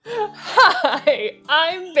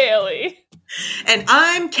I'm Bailey. And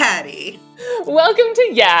I'm Caddy. Welcome to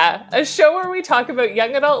Yeah, a show where we talk about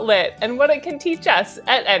young adult lit and what it can teach us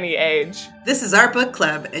at any age. This is our book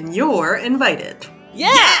club, and you're invited. Yeah!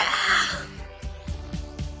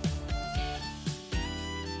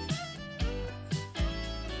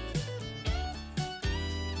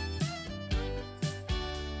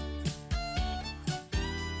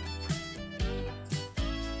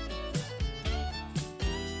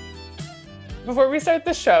 Before we start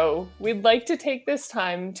the show, we'd like to take this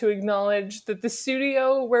time to acknowledge that the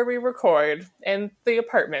studio where we record and the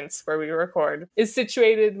apartments where we record is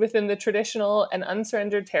situated within the traditional and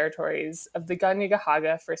unsurrendered territories of the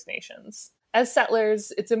Kanien'kehá:ka First Nations. As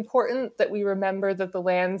settlers, it's important that we remember that the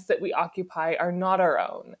lands that we occupy are not our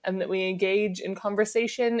own, and that we engage in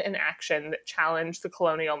conversation and action that challenge the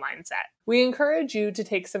colonial mindset. We encourage you to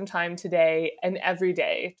take some time today and every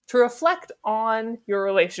day to reflect on your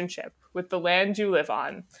relationship with the land you live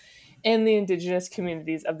on and the Indigenous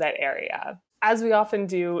communities of that area. As we often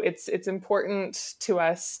do, it's important to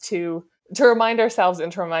us to remind ourselves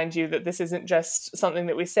and to remind you that this isn't just something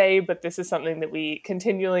that we say, but this is something that we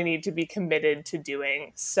continually need to be committed to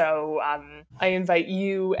doing. So I invite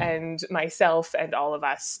you and myself and all of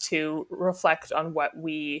us to reflect on what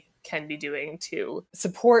we can be doing to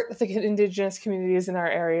support the Indigenous communities in our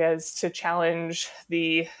areas, to challenge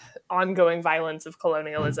the ongoing violence of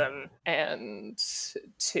colonialism, and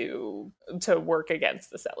to work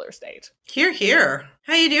against the settler state. Hear, hear.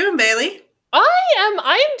 How you doing, Bailey? I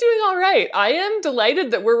am doing all right. I am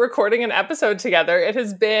delighted that we're recording an episode together. It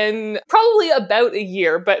has been probably about a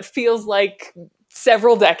year, but feels like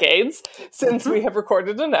several decades since we have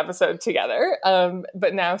recorded an episode together.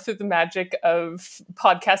 But now, through the magic of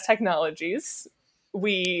podcast technologies,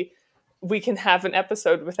 we can have an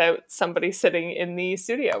episode without somebody sitting in the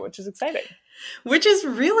studio, which is exciting. Which is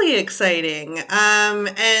really exciting.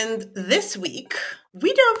 And this week,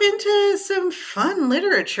 we dove into some fun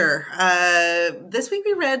literature. This week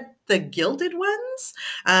we read The Gilded Ones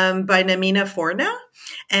by Namina Forna.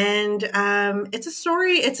 And it's a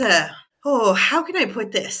story, how can I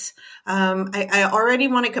put this? I already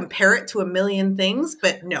want to compare it to a million things,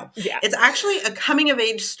 but no. Yeah. It's actually a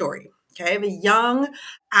coming-of-age story. Okay, I have a young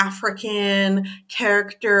African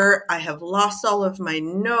character. I have lost all of my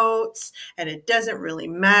notes, and it doesn't really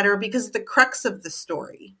matter because the crux of the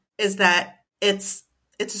story is that it's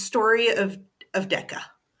a story of Decca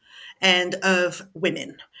and of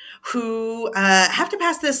women who have to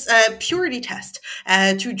pass this purity test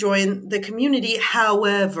to join the community.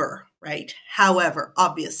 However,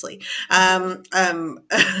 obviously, our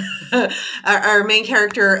main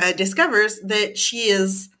character discovers that she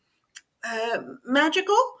is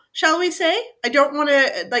magical, shall we say. I don't want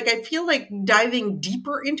to, I feel like diving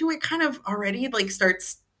deeper into it kind of already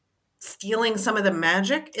starts stealing some of the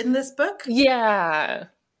magic in this book. Yeah.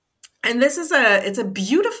 And this is it's a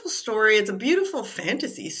beautiful story. It's a beautiful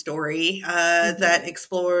fantasy story that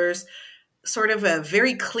explores sort of a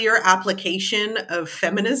very clear application of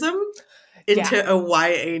feminism into a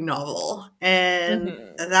YA novel. And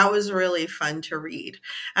that was really fun to read.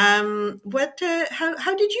 How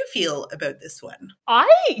did you feel about this one? I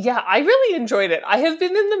really enjoyed it. I have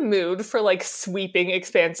been in the mood for sweeping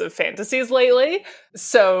expansive fantasies lately.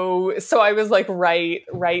 So I was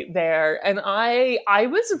right there. And I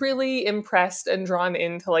was really impressed and drawn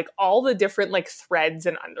into all the different threads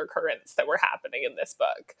and undercurrents that were happening in this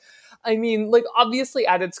book. I mean, obviously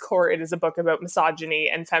at its core, it is a book about misogyny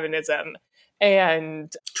and feminism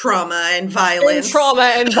and trauma and violence.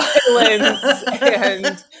 And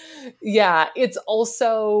yeah, it's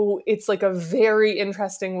a very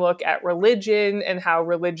interesting look at religion and how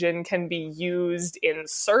religion can be used in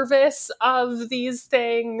service of these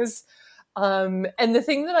things. And the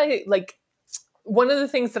thing that one of the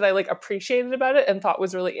things that I appreciated about it and thought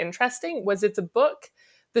was really interesting was it's a book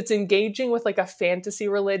that's engaging with a fantasy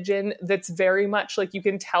religion that's very much you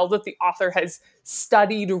can tell that the author has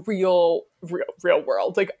studied real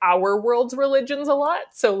world, our world's religions a lot.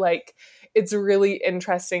 So it's really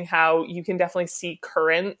interesting how you can definitely see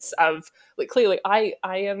currents of clearly I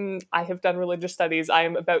have done religious studies. I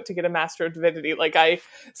am about to get a Master of Divinity. I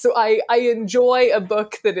enjoy a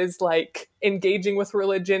book that is engaging with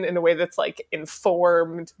religion in a way that's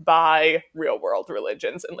informed by real world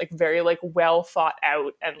religions and very well thought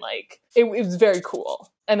out, and it was very cool.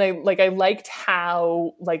 And I liked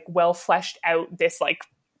how well fleshed out this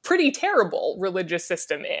pretty terrible religious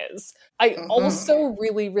system is. I also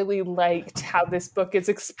really, really liked how this book is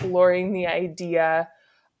exploring the idea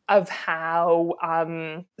of how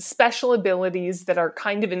special abilities that are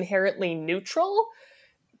kind of inherently neutral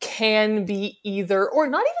can be either, or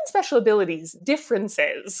not even special abilities,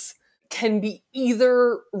 differences can be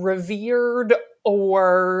either revered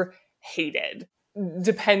or hated,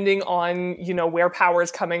 depending on, you know, where power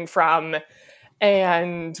is coming from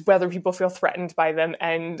and whether people feel threatened by them.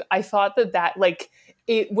 And I thought that like,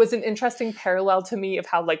 it was an interesting parallel to me of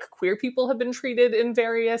how like queer people have been treated in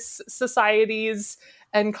various societies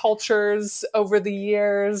and cultures over the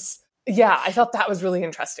years. Yeah, I thought that was really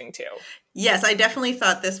interesting too. Yes, I definitely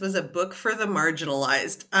thought this was a book for the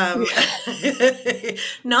marginalized.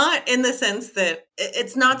 Not in the sense that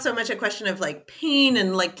it's not so much a question of like pain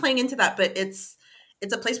and like playing into that, but it's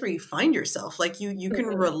a place where you find yourself. Like you can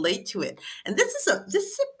relate to it. And this is a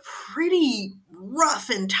pretty rough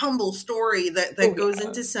and tumble story that goes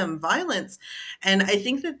into some violence. And I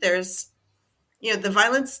think that there's, you know, the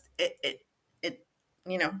violence, it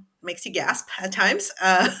you know, makes you gasp at times.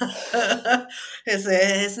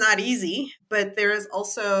 It's not easy, but there is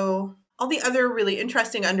also all the other really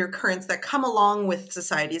interesting undercurrents that come along with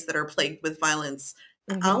societies that are plagued with violence,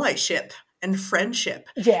 allyship and friendship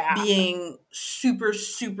being super,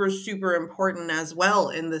 super, super important as well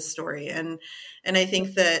in this story. And I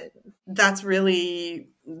think that that's really,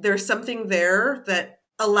 there's something there that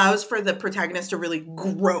allows for the protagonist to really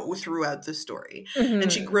grow throughout the story.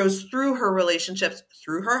 And she grows through her relationships,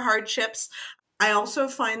 through her hardships. I also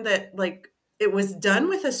find that like it was done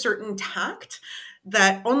with a certain tact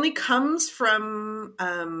that only comes from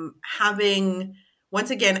having,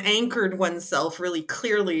 once again, anchored oneself really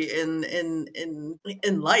clearly in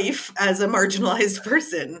life as a marginalized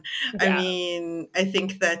person. I mean, I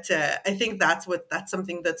think that's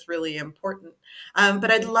something that's really important. But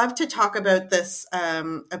I'd love to talk about this,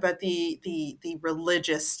 about the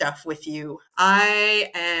religious stuff with you.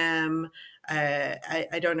 I am.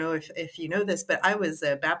 I don't know if you know this, but I was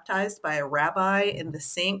baptized by a rabbi in the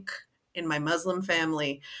sink in my Muslim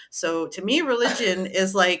family. So to me, religion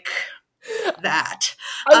is like that.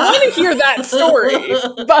 I want to hear that story,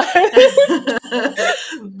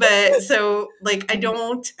 but so like I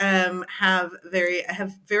don't I have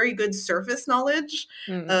very good surface knowledge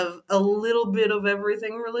of a little bit of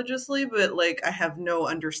everything religiously, but like I have no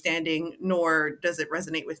understanding, nor does it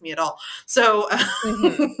resonate with me at all. So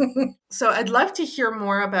so I'd love to hear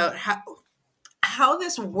more about how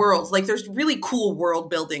this world, like there's really cool world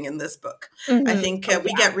building in this book. I think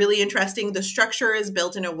we get really interesting. The structure is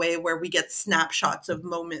built in a way where we get snapshots of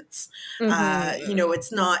moments. You know,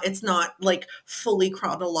 it's not like fully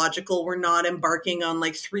chronological. We're not embarking on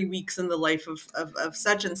like 3 weeks in the life of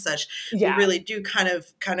such and such. We really do kind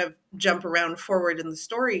of jump around forward in the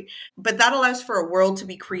story, but that allows for a world to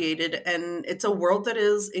be created, and it's a world that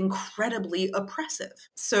is incredibly oppressive.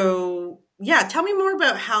 So yeah, tell me more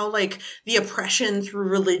about how like the oppression through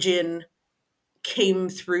religion came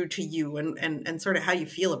through to you and sort of how you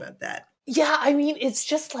feel about that. Yeah, I mean, it's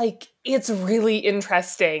just like, it's really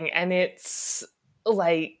interesting. And it's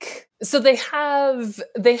like, so they have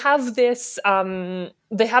this,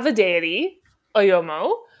 they have a deity,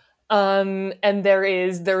 Oyomo, and there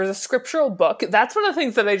is a scriptural book. That's one of the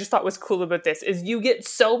things that I just thought was cool about this, is you get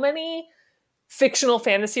so many fictional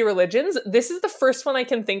fantasy religions. This is the first one I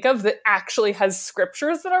can think of that actually has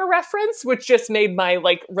scriptures that are referenced, which just made my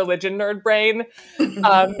like religion nerd brain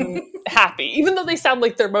happy, even though they sound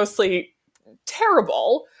like they're mostly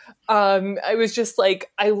terrible. I was just like,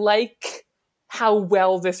 I like how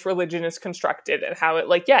well this religion is constructed and how it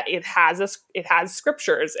like, it has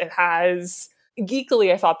scriptures. It has,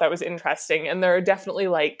 geekily, I thought that was interesting. And there are definitely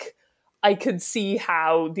like, I could see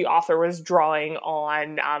how the author was drawing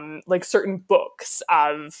on like certain books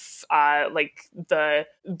of like the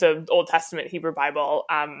Old Testament Hebrew Bible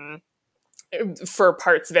for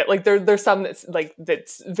parts of it. Like there's some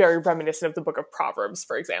that's very reminiscent of the Book of Proverbs,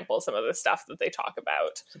 for example, some of the stuff that they talk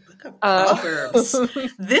about. The Book of Proverbs.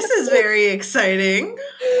 This is very exciting.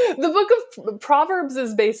 The Book of Proverbs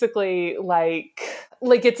is basically like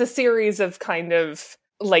it's a series of kind of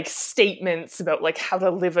like statements about like how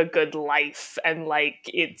to live a good life, and like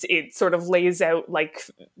it sort of lays out like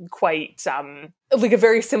quite like a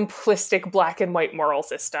very simplistic black and white moral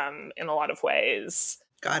system in a lot of ways.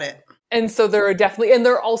 Got it. And so there are definitely, and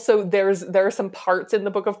there are some parts in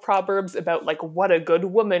the Book of Proverbs about like what a good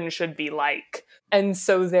woman should be like. And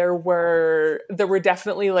so there were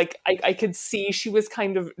definitely like I could see she was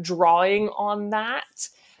kind of drawing on that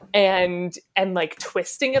and like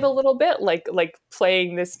twisting it a little bit, like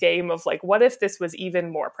playing this game of like, what if this was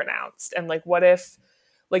even more pronounced, and like what if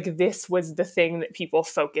like this was the thing that people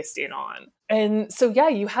focused in on. And so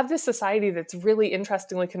you have this society that's really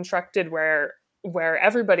interestingly constructed where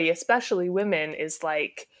everybody, especially women, is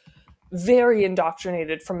like very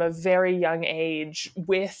indoctrinated from a very young age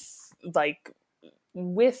with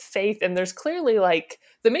faith. And there's clearly like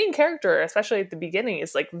the main character, especially at the beginning,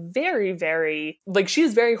 is like very, very like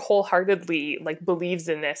she's very wholeheartedly like believes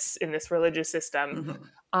in this religious system.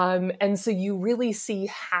 And so you really see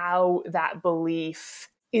how that belief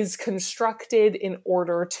is constructed in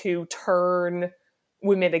order to turn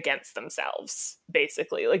women against themselves,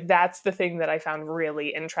 basically. Like that's the thing that I found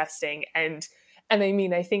really interesting. And I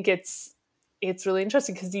mean, I think it's really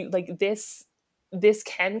interesting because you like this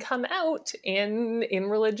can come out in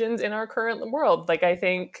religions in our current world. Like I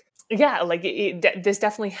think, yeah, like this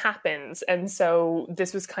definitely happens. And so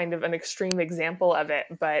this was kind of an extreme example of it,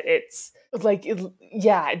 but it's like,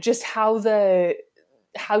 yeah, just how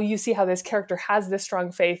you see how this character has this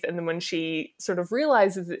strong faith. And then when she sort of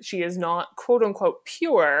realizes that she is not quote unquote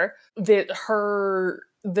pure, that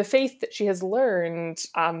the faith that she has learned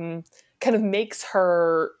kind of makes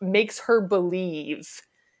her believe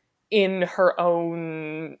in her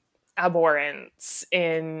own abhorrence,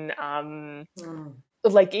 in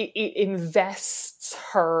like it invests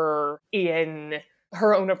her in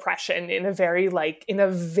her own oppression in a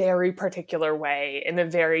very particular way, in a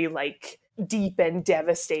very like deep and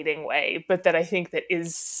devastating way, but that I think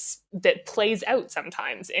that plays out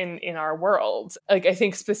sometimes in our world. Like I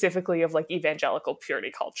think specifically of like evangelical purity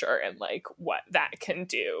culture and like what that can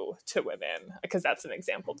do to women, because that's an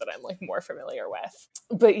example that I'm like more familiar with.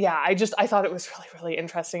 But yeah, I thought it was really, really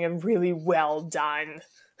interesting and really well done.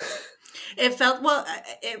 It felt, well,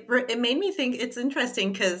 it made me think it's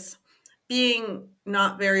interesting because being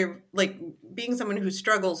not very, like, being someone who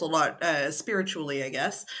struggles a lot spiritually, I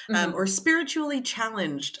guess, or spiritually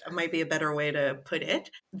challenged might be a better way to put it,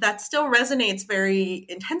 that still resonates very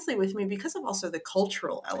intensely with me because of also the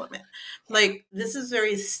cultural element. Like, this is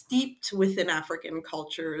very steeped within African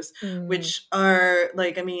cultures, which are,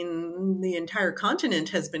 like, I mean, the entire continent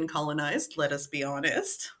has been colonized, let us be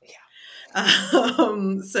honest. Yeah.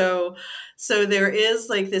 So there is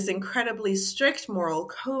like this incredibly strict moral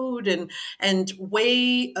code and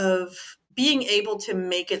way of being able to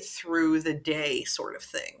make it through the day, sort of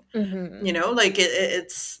thing. You know, like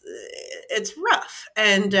it's rough,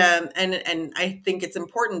 and I think it's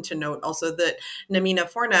important to note also that Namina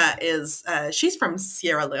Forna is she's from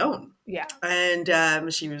Sierra Leone. Yeah,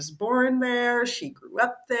 and she was born there. She grew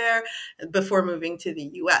up there before moving to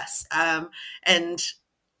the U.S. And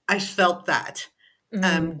I felt that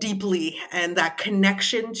deeply, and that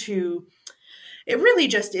connection to, it really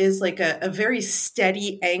just is like a very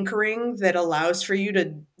steady anchoring that allows for you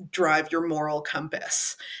to drive your moral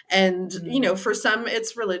compass. And, you know, for some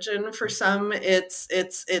it's religion, for some it's,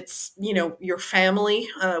 you know, your family,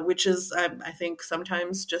 which is, I think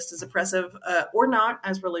sometimes just as oppressive or not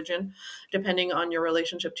as religion, depending on your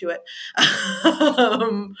relationship to it.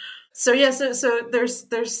 So yeah, so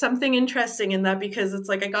there's something interesting in that, because it's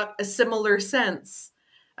like I got a similar sense,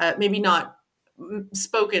 maybe not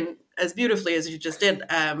spoken as beautifully as you just did,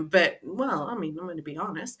 but well, I mean, I'm going to be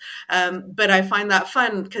honest, but I find that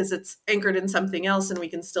fun because it's anchored in something else, and we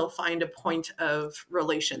can still find a point of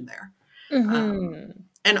relation there.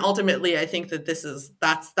 And ultimately, I think that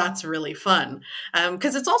that's really fun,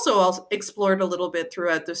 because it's also explored a little bit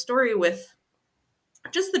throughout the story with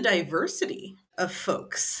just the diversity of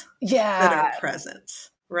folks that are present,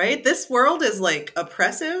 right? This world is like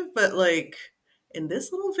oppressive, but like in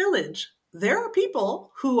this little village, there are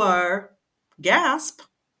people who are gasp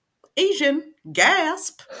Asian,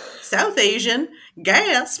 gasp South Asian,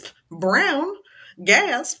 gasp brown,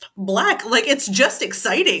 gasp black. Like it's just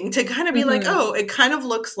exciting to kind of be like, oh, it kind of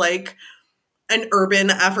looks like an urban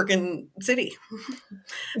African city.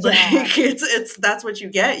 Like it's that's what you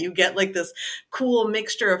get. You get like this cool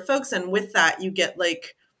mixture of folks, and with that you get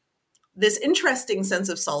like this interesting sense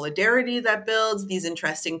of solidarity that builds, these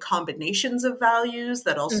interesting combinations of values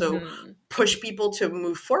that also push people to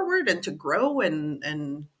move forward and to grow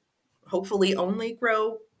and hopefully only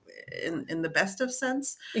grow in the best of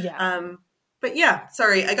sense. But yeah,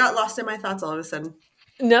 sorry, I got lost in my thoughts all of a sudden.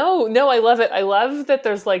 No, I love it. I love that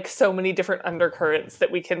there's like so many different undercurrents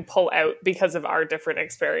that we can pull out because of our different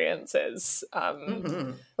experiences.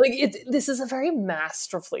 Like this is a very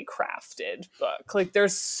masterfully crafted book. Like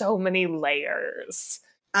there's so many layers.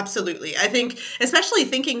 Absolutely. I think, especially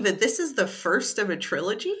thinking that this is the first of a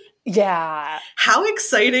trilogy. Yeah. How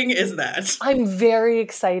exciting is that? I'm very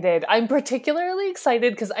excited. I'm particularly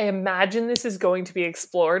excited because I imagine this is going to be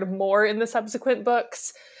explored more in the subsequent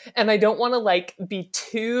books. And I don't want to like be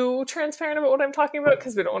too transparent about what I'm talking about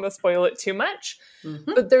because we don't want to spoil it too much.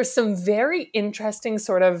 But there's some very interesting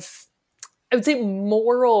sort of, I would say,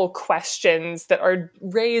 moral questions that are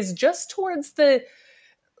raised just towards the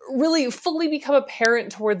really fully become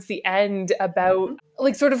apparent towards the end about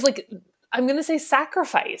like sort of like, I'm going to say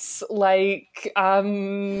sacrifice, like,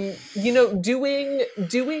 doing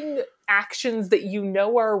actions that you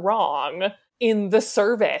know are wrong in the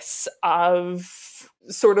service of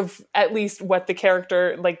sort of at least what the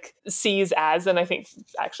character like sees as, and I think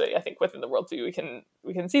within the world too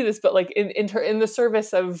we can see this, but like in the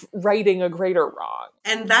service of righting a greater wrong.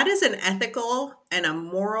 And that is an ethical and a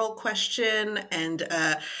moral question, and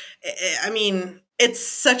I mean, it's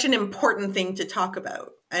such an important thing to talk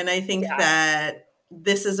about, and I think that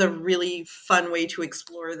this is a really fun way to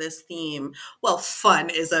explore this theme. Well, fun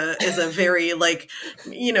is a very like,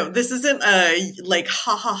 this isn't a like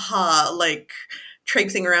ha ha ha like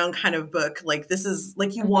traipsing around kind of book. Like, this is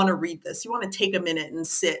like, you want to read this, you want to take a minute and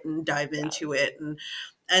sit and dive into it, and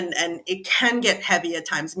it can get heavy at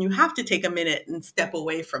times, and you have to take a minute and step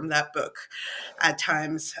away from that book at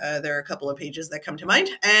times. There are a couple of pages that come to mind,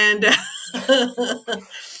 and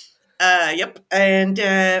yep. And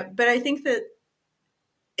but I think that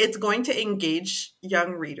it's going to engage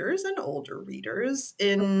young readers and older readers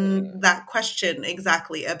in that question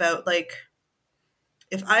exactly about like,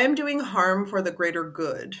 if I am doing harm for the greater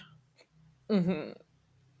good,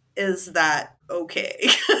 is that okay?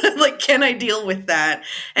 Like, can I deal with that?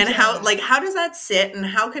 And how does that sit, and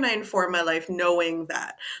how can I inform my life knowing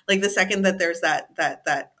that? Like, the second that there's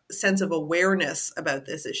that sense of awareness about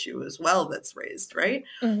this issue as well that's raised, right?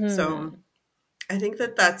 So I think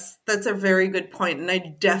that's a very good point, and I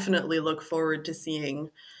definitely look forward to seeing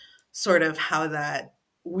sort of how that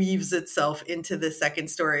weaves itself into the second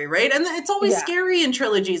story, right? And it's always scary in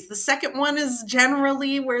trilogies. The second one is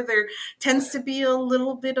generally where there tends to be a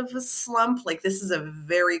little bit of a slump. Like, this is a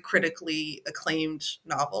very critically acclaimed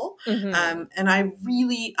novel. And I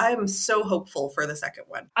am so hopeful for the second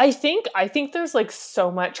one. I think there's like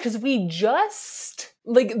so much, because we just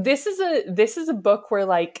like, this is a book where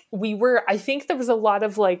like I think there was a lot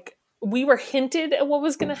of like, we were hinted at what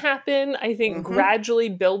was going to happen, I think gradually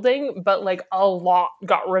building, but like a lot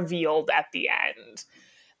got revealed at the end.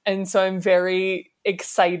 And so I'm very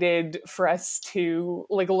excited for us to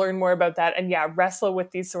like learn more about that and wrestle with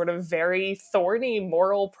these sort of very thorny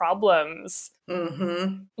moral problems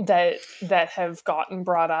that have gotten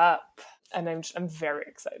brought up. And I'm very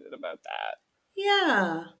excited about that.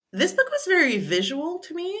 Yeah. This book was very visual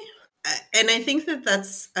to me. And I think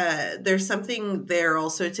that's, there's something there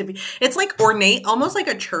also to be, it's like ornate, almost like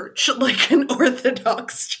a church, like an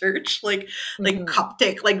Orthodox church, like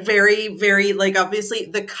Coptic, like very, very, like, obviously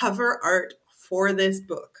the cover art for this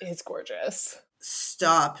book is gorgeous.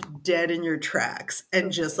 Stop dead in your tracks,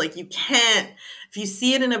 and just like, you can't, if you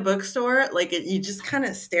see it in a bookstore, like you just kind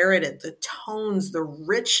of stare at it, the tones, the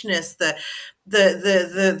richness, the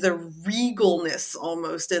regalness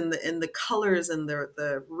almost in the colors, and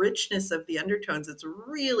the richness of the undertones. It's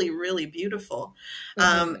really, really beautiful.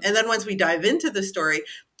 And then once we dive into the story,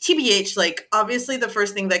 TBH, like, obviously the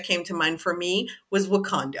first thing that came to mind for me was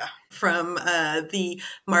Wakanda from the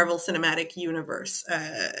Marvel Cinematic Universe.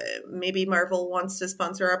 Maybe Marvel wants to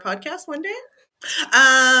sponsor our podcast one day.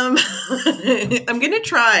 I'm going to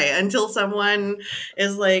try until someone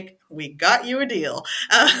is like, we got you a deal.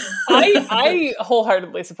 I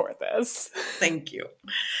wholeheartedly support this. Thank you.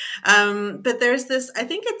 But there's this, I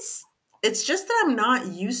think it's just that I'm not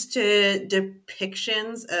used to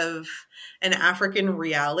depictions of an African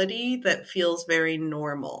reality that feels very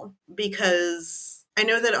normal, because I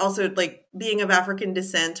know that also, like, being of African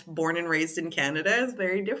descent, born and raised in Canada, is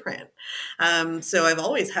very different. So I've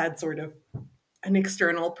always had sort of an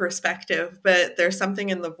external perspective, but there's something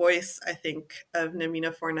in the voice, I think, of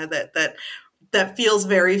Namina Forna that feels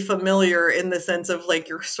very familiar, in the sense of like,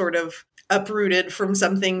 you're sort of uprooted from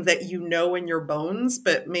something that you know in your bones,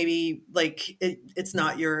 but maybe like it's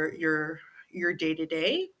not your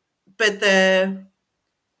day-to-day. But the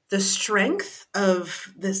strength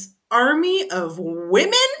of this army of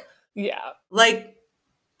women, like,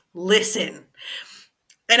 listen.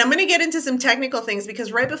 And I'm going to get into some technical things,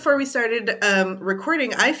 because right before we started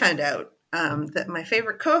recording, I found out that my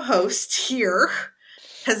favorite co-host here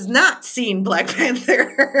has not seen Black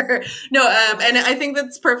Panther. No, and I think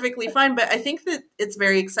that's perfectly fine. But I think that it's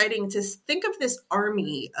very exciting to think of this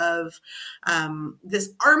army of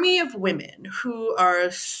women who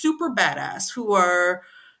are super badass, who are,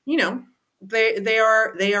 they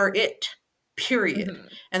are it. period. Mhm.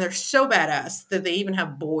 And they're so badass that they even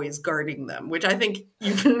have boys guarding them, which I think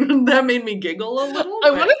even that made me giggle a little.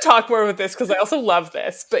 I want to talk more with this because I also love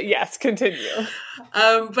this, but yes, continue.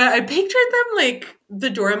 But I pictured them like the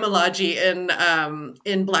Dora Milaje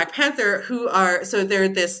in Black Panther, who are, so they're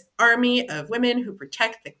this army of women who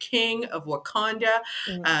protect the king of Wakanda,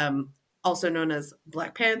 also known as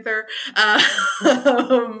Black Panther.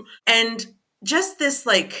 And just this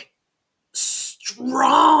like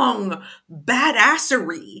strong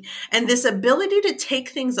badassery and this ability to take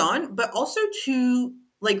things on, but also to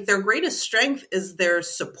like their greatest strength is their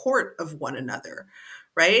support of one another.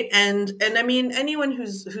 Right. And I mean, anyone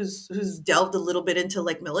who's delved a little bit into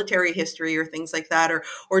like military history or things like that,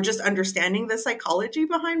 or just understanding the psychology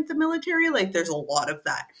behind the military, like there's a lot of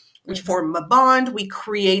that. We form a bond, we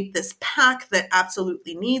create this pack that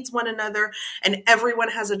absolutely needs one another, and everyone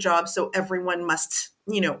has a job. So everyone must,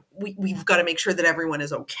 you know, we've got to make sure that everyone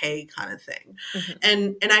is okay, kind of thing.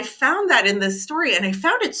 And I found that in this story, and I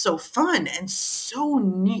found it so fun and so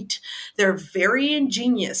neat. They're very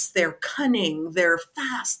ingenious, they're cunning, they're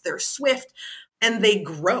fast, they're swift, and they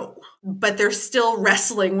grow, but they're still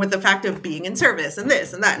wrestling with the fact of being in service and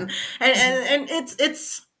this and that. And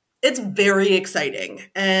it's very exciting.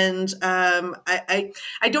 And I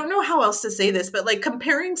don't know how else to say this, but like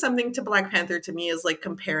comparing something to Black Panther to me is like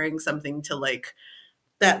comparing something to like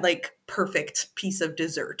that like perfect piece of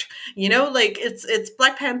dessert, you know, like it's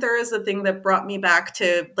Black Panther is the thing that brought me back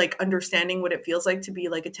to like understanding what it feels like to be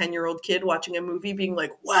like a 10-year-old kid watching a movie being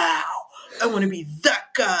like, wow, I want to be that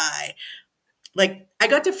guy. Like I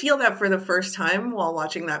got to feel that for the first time while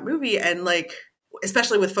watching that movie, and like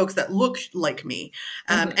especially with folks that look like me.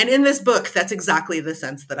 And in this book, that's exactly the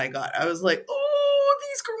sense that I got. I was like, oh,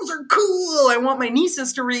 these girls are cool. I want my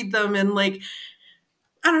nieces to read them. And like,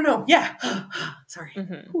 I don't know. Yeah. Sorry.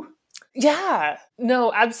 Yeah.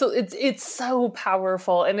 No, absolutely. It's so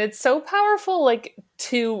powerful. And it's so powerful, like,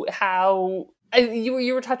 to how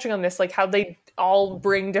you were touching on this, like how they all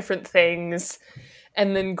bring different things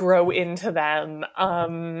and then grow into them.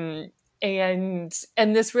 And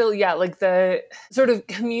this really, yeah, like the sort of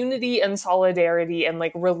community and solidarity and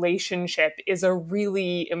like relationship is a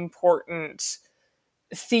really important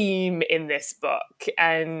theme in this book.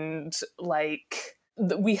 And like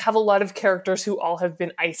we have a lot of characters who all have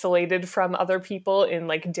been isolated from other people in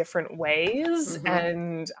like different ways,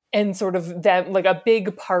 and sort of them, like a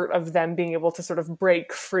big part of them being able to sort of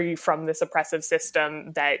break free from this oppressive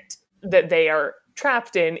system that they are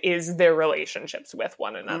trapped in is their relationships with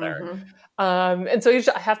one another. And so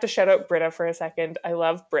I have to shout out Britta for a second. I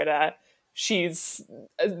love Britta. She's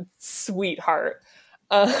a sweetheart.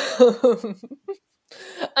 I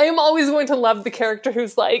am always going to love the character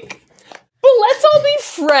who's like, but let's all be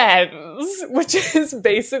friends, which is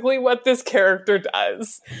basically what this character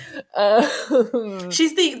does.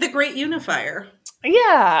 She's the great unifier.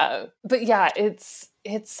 Yeah. But yeah, it's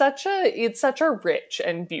such a rich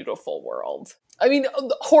and beautiful world. I mean,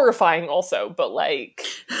 horrifying also, but like...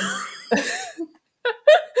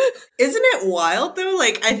 Isn't it wild though?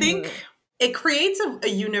 Like, I think it creates a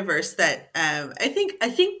universe that I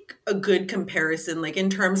think a good comparison, like in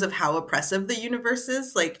terms of how oppressive the universe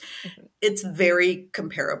is, like it's very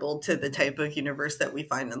comparable to the type of universe that we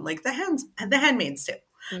find in like the Handmaid's Tale.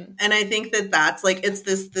 And I think that's like, it's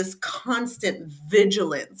this constant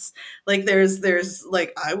vigilance. Like there's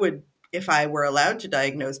like, I would, if I were allowed to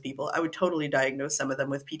diagnose people, I would totally diagnose some of them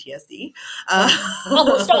with PTSD.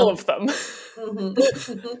 Almost all of them.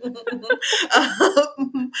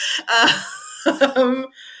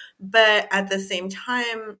 But at the same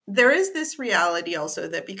time, there is this reality also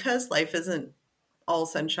that because life isn't all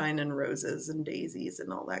sunshine and roses and daisies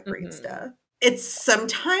and all that great stuff, it's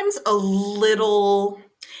sometimes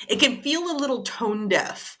it can feel a little tone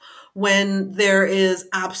deaf when there is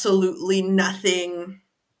absolutely nothing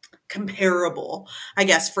comparable, I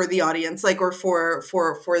guess, for the audience, like, or for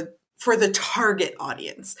the target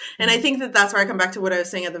audience. And I think that's where I come back to what I was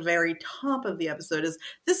saying at the very top of the episode is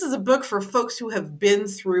this is a book for folks who have been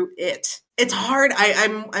through it. It's hard.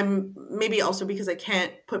 I'm maybe also because I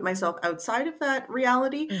can't put myself outside of that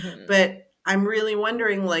reality, but I'm really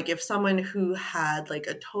wondering, like, if someone who had like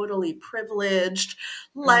a totally privileged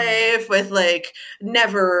life with like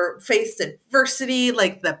never faced adversity,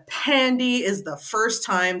 like the Pandy is the first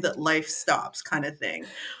time that life stops kind of thing,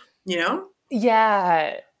 you know?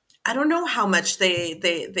 Yeah. I don't know how much they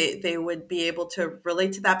would be able to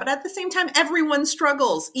relate to that, but at the same time, everyone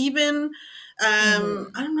struggles. Even I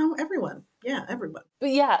don't know, everyone. Yeah, everyone. But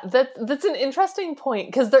yeah, that's an interesting point,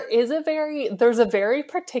 because there's a very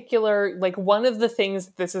particular, like, one of the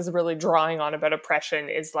things this is really drawing on about oppression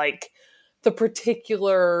is like the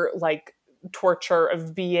particular like torture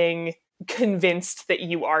of being convinced that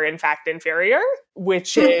you are in fact inferior,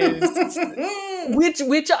 which is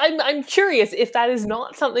which I'm curious, if that is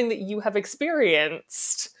not something that you have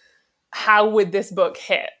experienced, how would this book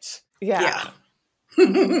hit? Yeah. But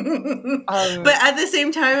at the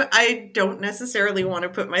same time, I don't necessarily want to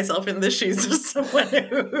put myself in the shoes of someone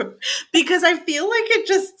who, because I feel like it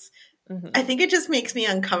just, I think it just makes me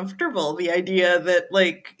uncomfortable. The idea that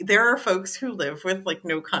like there are folks who live with like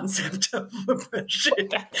no concept of oppression.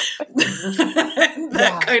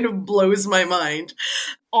 That kind of blows my mind.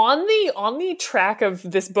 On the track of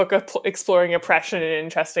this book of exploring oppression in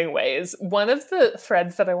interesting ways, one of the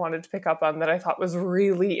threads that I wanted to pick up on that I thought was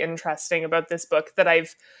really interesting about this book that I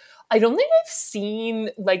don't think I've seen,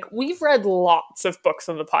 like, we've read lots of books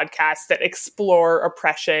on the podcast that explore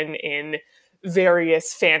oppression in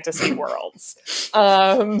various fantasy worlds.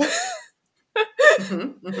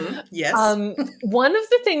 Yes. One of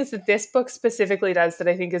the things that this book specifically does that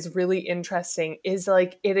I think is really interesting is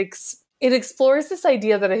like it explores this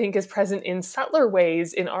idea that I think is present in subtler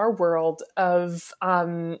ways in our world of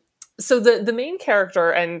so the main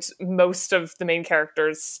character and most of the main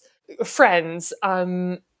character's friends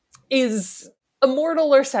is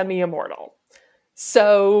immortal or semi-immortal.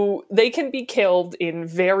 So they can be killed in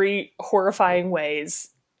very horrifying ways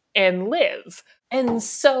and live. And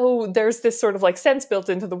so there's this sort of like sense built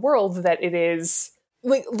into the world that it is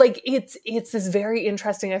like it's this very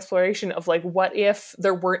interesting exploration of like, what if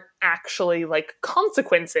there weren't actually like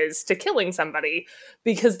consequences to killing somebody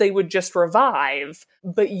because they would just revive,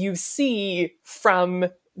 but you see from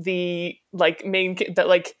the like main that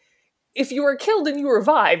like if you are killed and you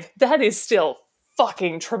revive, that is still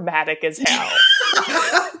fucking traumatic as hell.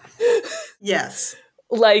 Yes.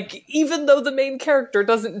 Like, even though the main character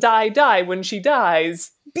doesn't die when she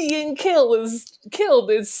dies, being killed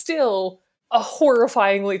is still a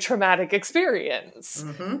horrifyingly traumatic experience.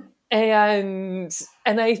 And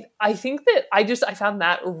I think that I found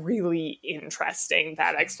that really interesting,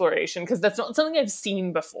 that exploration, because that's not something I've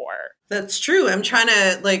seen before. That's true. I'm trying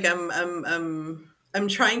to like I'm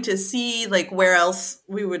trying to see like where else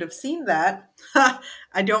we would have seen that.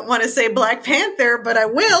 I don't want to say Black Panther, but I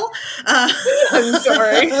will. I'm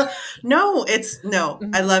sorry. No,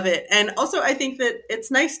 I love it. And also I think that it's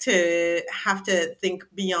nice to have to think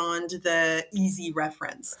beyond the easy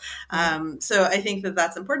reference. So I think that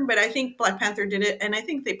that's important, but I think Black Panther did it. And I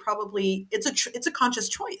think they probably, it's a conscious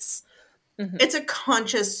choice. It's a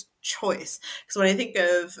conscious choice. Because when I think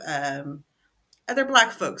of, other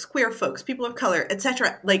Black folks, queer folks, people of color,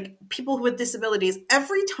 etc., like people with disabilities,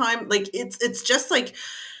 every time, like it's just like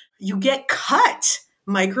you get cut.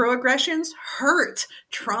 Microaggressions hurt.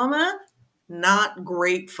 Trauma, not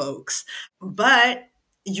great, folks. But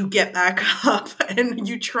you get back up and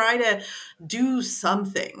you try to do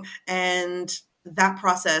something. And that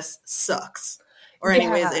process sucks. Or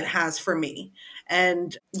anyways, it has for me.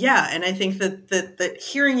 And yeah, and I think that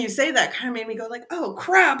hearing you say that kind of made me go like, oh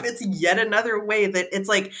crap, it's yet another way that it's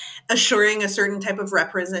like assuring a certain type of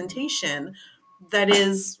representation that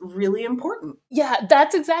is really important. Yeah,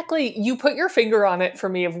 that's exactly, you put your finger on it for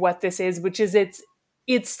me of what this is, which is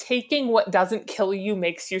it's taking what doesn't kill you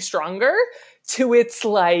makes you stronger to its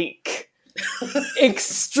like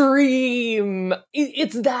extreme.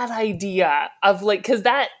 It's that idea of like, because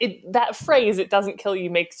that phrase, what doesn't kill you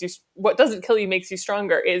makes you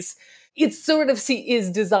stronger, is it's sort of is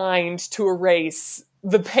designed to erase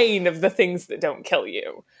the pain of the things that don't kill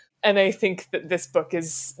you. And I think that this book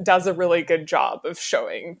does a really good job of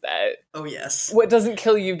showing that. Oh yes, what doesn't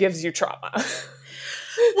kill you gives you trauma.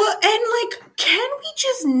 Well, and like, can we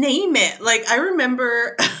just name it? Like, I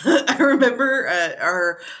remember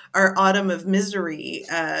our autumn of misery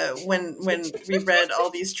when we read all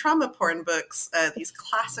these trauma porn books, these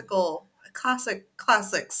classics,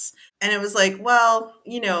 and it was like, well,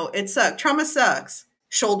 it sucked. Trauma sucks.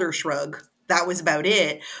 Shoulder shrug. That was about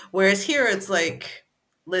it. Whereas here, it's like,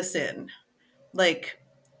 listen, like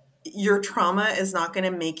your trauma is not going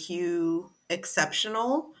to make you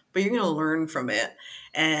exceptional, but you're going to learn from it.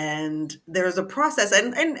 And there's a process.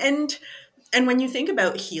 And when you think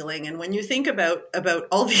about healing and when you think about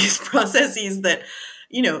all these processes that,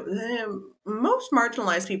 the most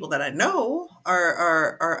marginalized people that I know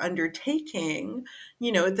are undertaking,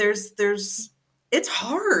 it's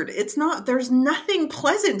hard. It's not, there's nothing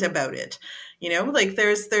pleasant about it. Like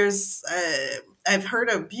I've heard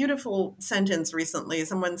a beautiful sentence recently.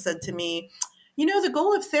 Someone said to me, the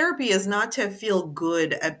goal of therapy is not to feel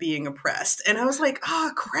good at being oppressed. And I was like,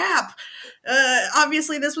 oh, crap.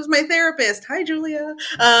 Obviously, this was my therapist. Hi, Julia.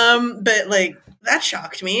 But like, that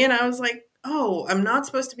shocked me. And I was like, oh, I'm not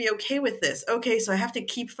supposed to be okay with this. Okay, so I have to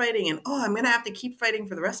keep fighting, and oh, I'm going to have to keep fighting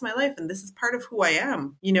for the rest of my life, and this is part of who I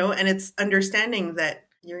am, and it's understanding that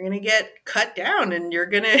you're going to get cut down and you're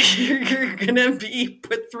going to you're going to be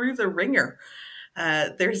put through the ringer.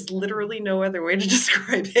 There's literally no other way to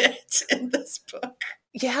describe it in this book.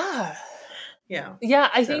 Yeah. Yeah. Yeah,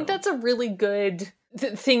 I think that's a really good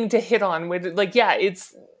thing to hit on with, like, yeah,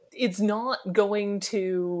 it's not going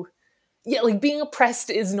to, yeah, like, being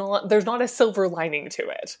oppressed is not, there's not a silver lining to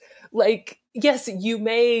it. Like, yes, you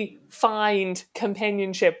may find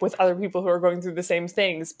companionship with other people who are going through the same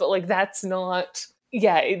things, but, like, that's not,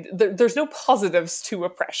 yeah, there's no positives to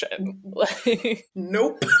oppression.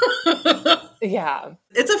 Nope. Yeah.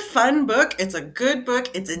 It's a fun book. It's a good book.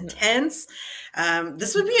 It's intense.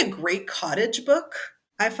 This would be a great cottage book,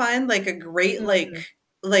 I find, like a great, like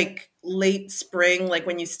late spring, like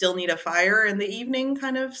when you still need a fire in the evening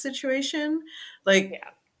kind of situation. Like,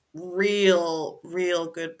 real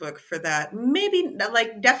good book for that. Maybe,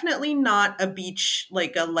 like, definitely not a beach,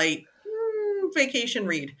 like a light vacation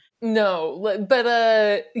read. No,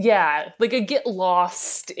 but yeah, like a get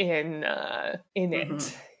lost in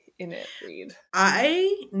it. In it read.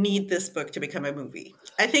 I need this book to become a movie.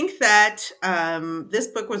 I think that this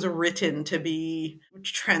book was written to be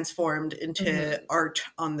transformed into art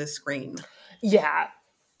on the screen. Yeah.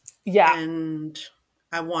 Yeah. And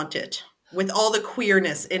I want it. With all the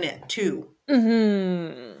queerness in it, too.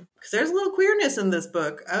 Because there's a little queerness in this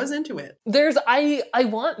book. I was into it. I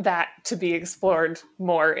want that to be explored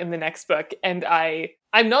more in the next book. And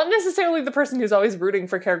I'm not necessarily the person who's always rooting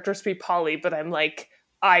for characters to be poly, but I'm like,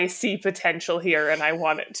 I see potential here and I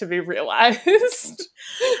want it to be realized.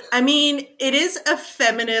 I mean, it is a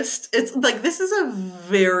feminist, it's like, this is a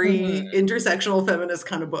very intersectional feminist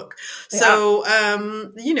kind of book. So,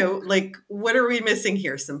 like, what are we missing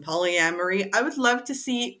here? Some polyamory. I would love to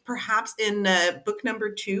see, perhaps in book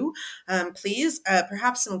number 2, please,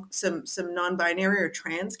 perhaps some non-binary or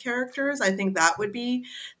trans characters. I think that would be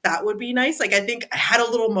nice. Like, I think I had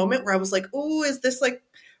a little moment where I was like, oh, is this like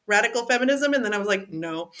radical feminism? And then I was like,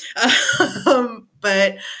 no.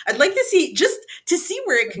 But I'd like to see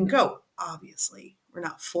where it can go. Obviously, we're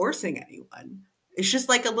not forcing anyone. It's just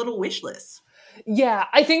like a little wish list. Yeah,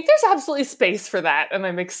 I think there's absolutely space for that, and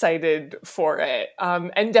I'm excited for it.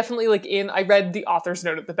 And definitely, like, I read the author's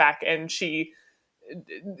note at the back, and she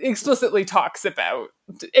explicitly talks about,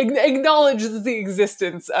 acknowledges the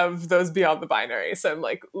existence of those beyond the binary. So I'm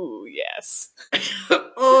like, ooh, yes.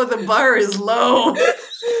 Oh, the bar is low.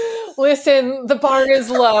 Listen, the bar is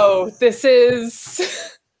low. This is...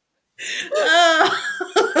 It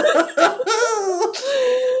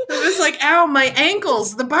was like, ow, my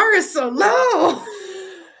ankles. The bar is so low.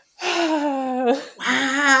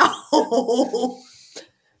 Wow.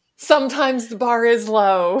 Sometimes the bar is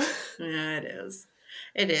low. Yeah, it is.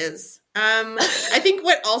 It is. I think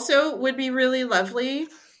what also would be really lovely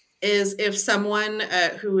is if someone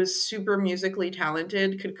who is super musically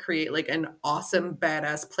talented could create like an awesome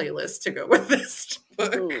badass playlist to go with this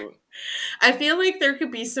book. Ooh. I feel like there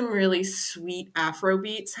could be some really sweet Afro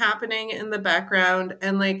beats happening in the background,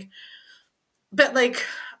 and but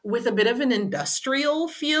with a bit of an industrial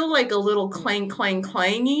feel, like a little clang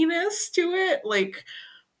clanginess to it, like,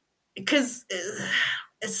 because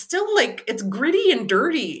it's still like, it's gritty and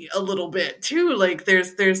dirty a little bit too. Like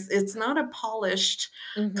there's it's not a polished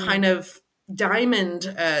kind of diamond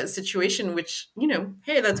situation, which,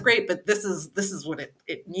 hey, that's great, but this is what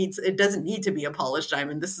it needs. It doesn't need to be a polished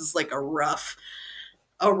diamond. This is like a rough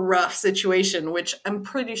situation, which I'm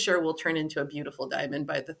pretty sure will turn into a beautiful diamond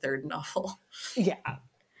by the third novel. Yeah.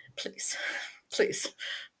 Please.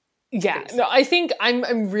 Yeah, no, I think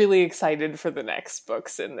I'm really excited for the next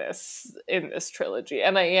books in this trilogy,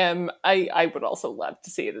 and I would also love to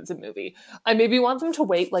see it as a movie. I maybe want them to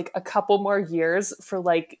wait like a couple more years for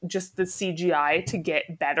like just the CGI to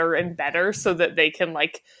get better and better, so that they can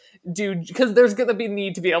like because there's going to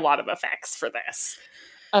need to be a lot of effects for this,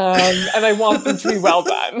 and I want them to be well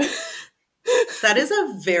done. That is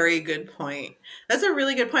a very good point. That's a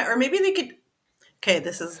really good point. Or maybe they could. Okay,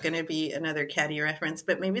 this is going to be another catty reference,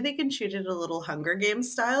 but maybe they can shoot it a little Hunger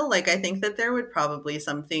Games style. Like, I think that there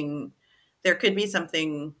could be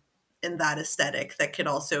something in that aesthetic that could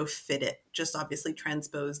also fit it, just obviously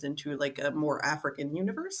transposed into like a more African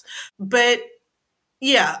universe. But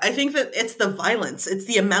yeah, I think that it's the violence, it's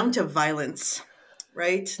the amount of violence,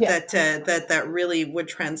 right? Yeah. That really would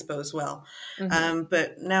transpose well.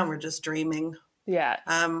 But now we're just dreaming. Yeah.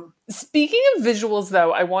 Speaking of visuals,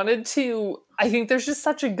 though, I think there's just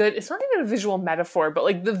such a good, it's not even a visual metaphor, but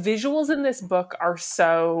like the visuals in this book are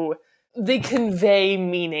they convey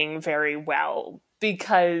meaning very well,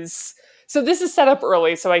 because So this is set up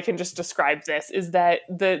early, so I can just describe this, is that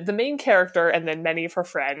the main character and then many of her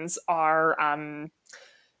friends are,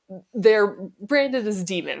 they're branded as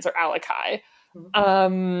demons or Alakai.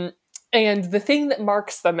 And the thing that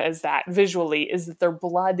marks them as that visually is that their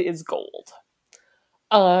blood is gold.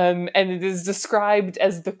 And it is described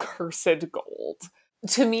as the cursed gold.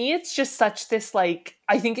 To me, it's just such this, like,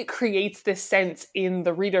 I think it creates this sense in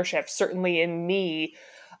the readership, certainly in me,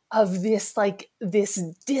 of this, like, this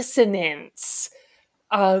dissonance.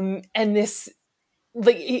 And this,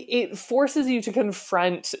 like, it forces you to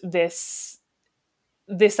confront this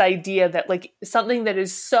idea that, like, something that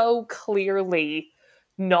is so clearly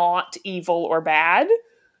not evil or bad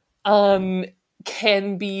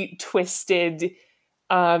can be twisted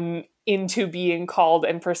into being called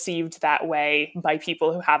and perceived that way by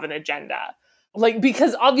people who have an agenda. Like,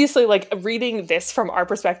 because obviously, like, reading this from our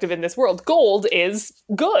perspective in this world, gold is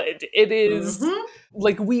good. It is,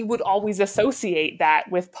 like, we would always associate that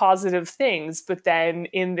with positive things, but then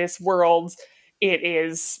in this world, it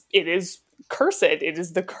is cursed. It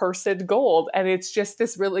is the cursed gold. And it's just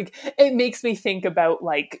this really, it makes me think about,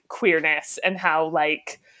 like, queerness and how,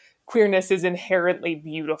 like, queerness is inherently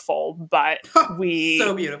beautiful, but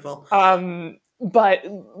so beautiful. But,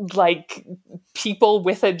 like, people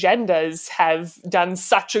with agendas have done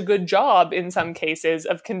such a good job in some cases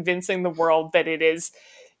of convincing the world that it is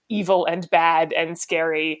evil and bad and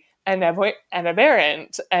scary and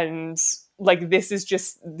aberrant. And, like, this was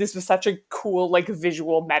such a cool, like,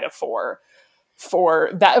 visual metaphor for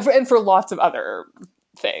that and for lots of other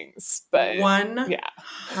things. But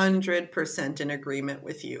 100% in agreement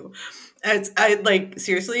with you. I like,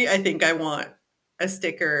 seriously, I think I want a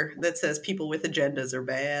sticker that says people with agendas are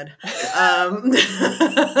bad.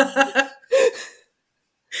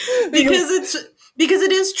 Because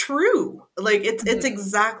it is true. Like, it's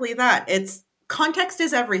exactly that. It's context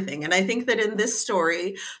is everything. And I think that in this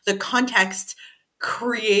story, the context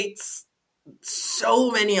creates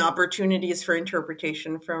so many opportunities for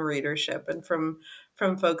interpretation from readership and from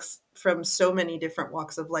folks from so many different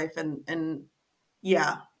walks of life. And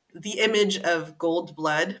yeah, the image of gold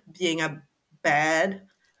blood being a bad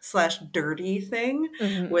 / dirty thing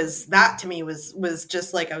was, that to me was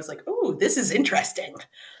just like, I was like, oh, this is interesting.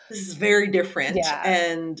 This is very different. Yeah.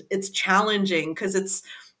 And it's challenging because it's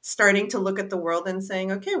starting to look at the world and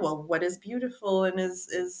saying, okay, well, what is beautiful and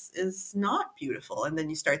is not beautiful? And then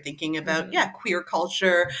you start thinking about, queer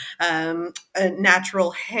culture, natural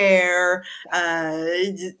hair,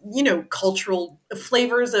 cultural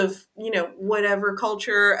flavors of, whatever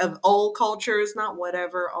culture, of all cultures, not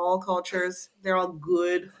whatever, all cultures. They're all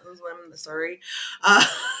good. I'm sorry.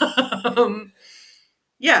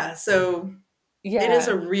 So it is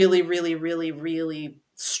a really, really, really, really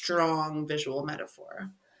strong visual metaphor.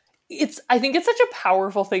 I think it's such a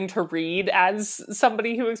powerful thing to read as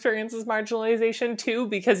somebody who experiences marginalization too,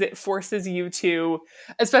 because it forces you to,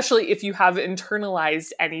 especially if you have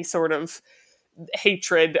internalized any sort of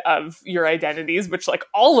hatred of your identities, which, like,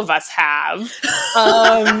 all of us have,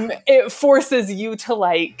 it forces you to,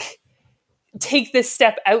 like, take this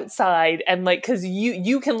step outside and, like, because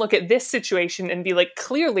you can look at this situation and be like,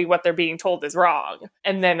 clearly what they're being told is wrong.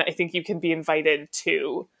 And then I think you can be invited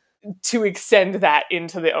to extend that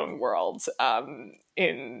into the own world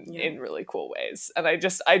in really cool ways. And I'm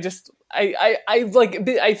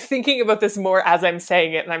thinking about this more as I'm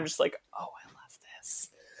saying it, and I'm just like, oh,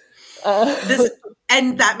 I love this.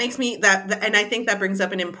 And that makes me and I think that brings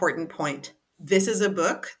up an important point. This is a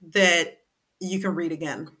book that you can read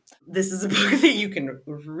again. This is a book that you can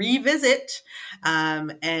revisit,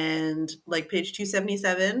 and like page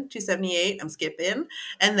 277, 278, I'm skipping,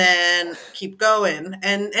 and then keep going.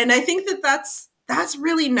 And I think that's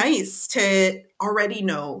really nice to already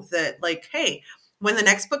know that, like, hey, when the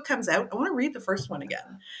next book comes out, I want to read the first one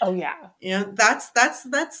again. Oh yeah. That's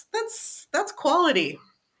quality.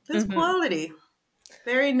 That's quality.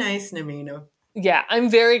 Very nice, Namina. Yeah,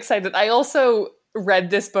 I'm very excited. I also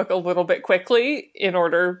read this book a little bit quickly in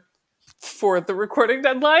order for the recording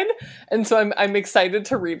deadline, and so I'm excited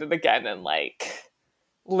to read it again and, like,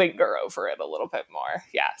 linger over it a little bit more.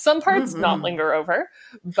 Yeah, some parts not linger over,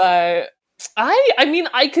 but I mean,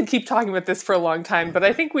 I could keep talking about this for a long time, but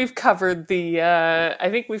I think we've covered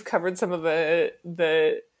some of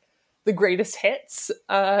the greatest hits,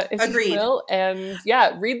 if Agreed. you will. And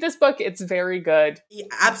yeah, read this book. It's very good. Yeah,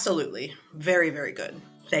 absolutely. Very, very good.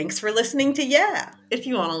 Thanks for listening to Yeah! If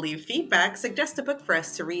you want to leave feedback, suggest a book for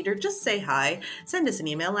us to read, or just say hi, send us an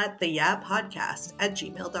email at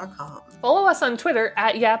theyapodcast@gmail.com. Follow us on Twitter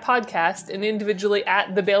at YaPodcast and individually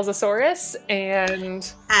at the Balesosaurus and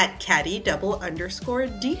at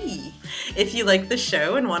Caddy_D. If you like the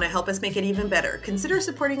show and want to help us make it even better, consider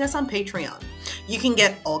supporting us on Patreon. You can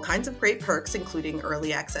get all kinds of great perks, including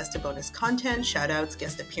early access to bonus content, shoutouts,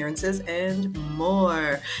 guest appearances, and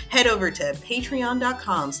more. Head over to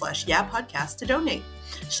patreon.com/YaPodcast to donate.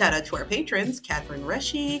 Shout out to our patrons, Catherine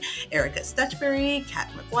Reshi, Erica Stutchberry, Kat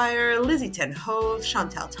McGuire, Lizzie Ten Hove,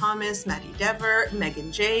 Chantal Thomas, Maddie Dever,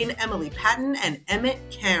 Megan Jane, Emily Patton, and Emmett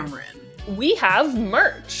Cameron. We have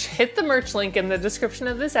merch. Hit the merch link in the description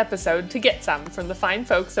of this episode to get some from the fine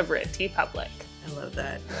folks over at TeePublic. I love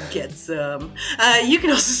that. Get some. You can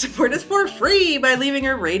also support us for free by leaving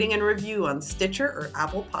a rating and review on Stitcher or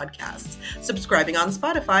Apple Podcasts, subscribing on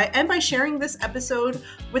Spotify, and by sharing this episode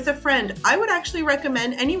with a friend. I would actually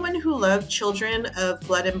recommend anyone who loved Children of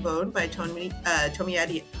Blood and Bone by Tomi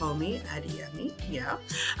Adeyemi. Yeah.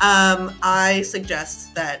 I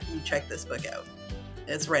suggest that you check this book out.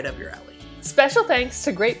 It's right up your alley. Special thanks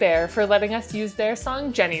to Great Bear for letting us use their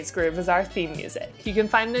song Jenny's Groove as our theme music. You can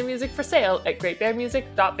find their music for sale at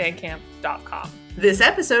greatbearmusic.bandcamp.com. This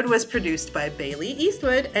episode was produced by Bailey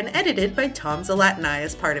Eastwood and edited by Tom Zalatni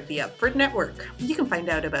as part of the Upford Network. You can find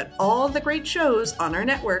out about all the great shows on our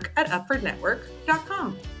network at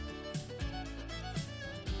upfordnetwork.com.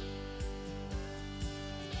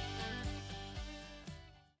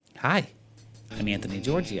 Hi, I'm Anthony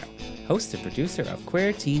Giorgio, host and producer of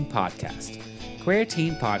Queer Teen Podcast. Queer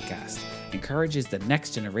Teen Podcast encourages the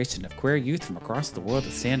next generation of queer youth from across the world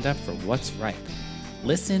to stand up for what's right.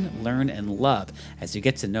 Listen, learn, and love as you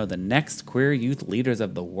get to know the next queer youth leaders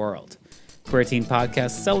of the world. Queer Teen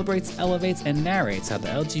Podcast celebrates, elevates, and narrates how the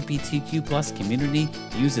LGBTQ+ community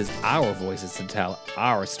uses our voices to tell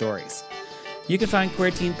our stories. You can find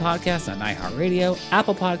Queer Teen Podcast on iHeartRadio,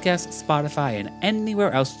 Apple Podcasts, Spotify, and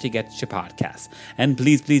anywhere else you get your podcasts. And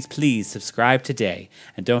please, please, please subscribe today.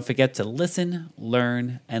 And don't forget to listen,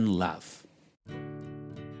 learn, and love.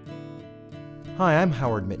 Hi, I'm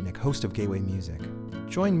Howard Mitnick, host of Gateway Music.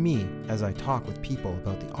 Join me as I talk with people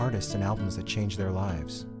about the artists and albums that changed their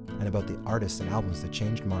lives, and about the artists and albums that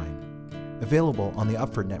changed mine. Available on the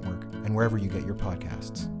Upford Network and wherever you get your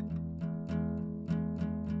podcasts.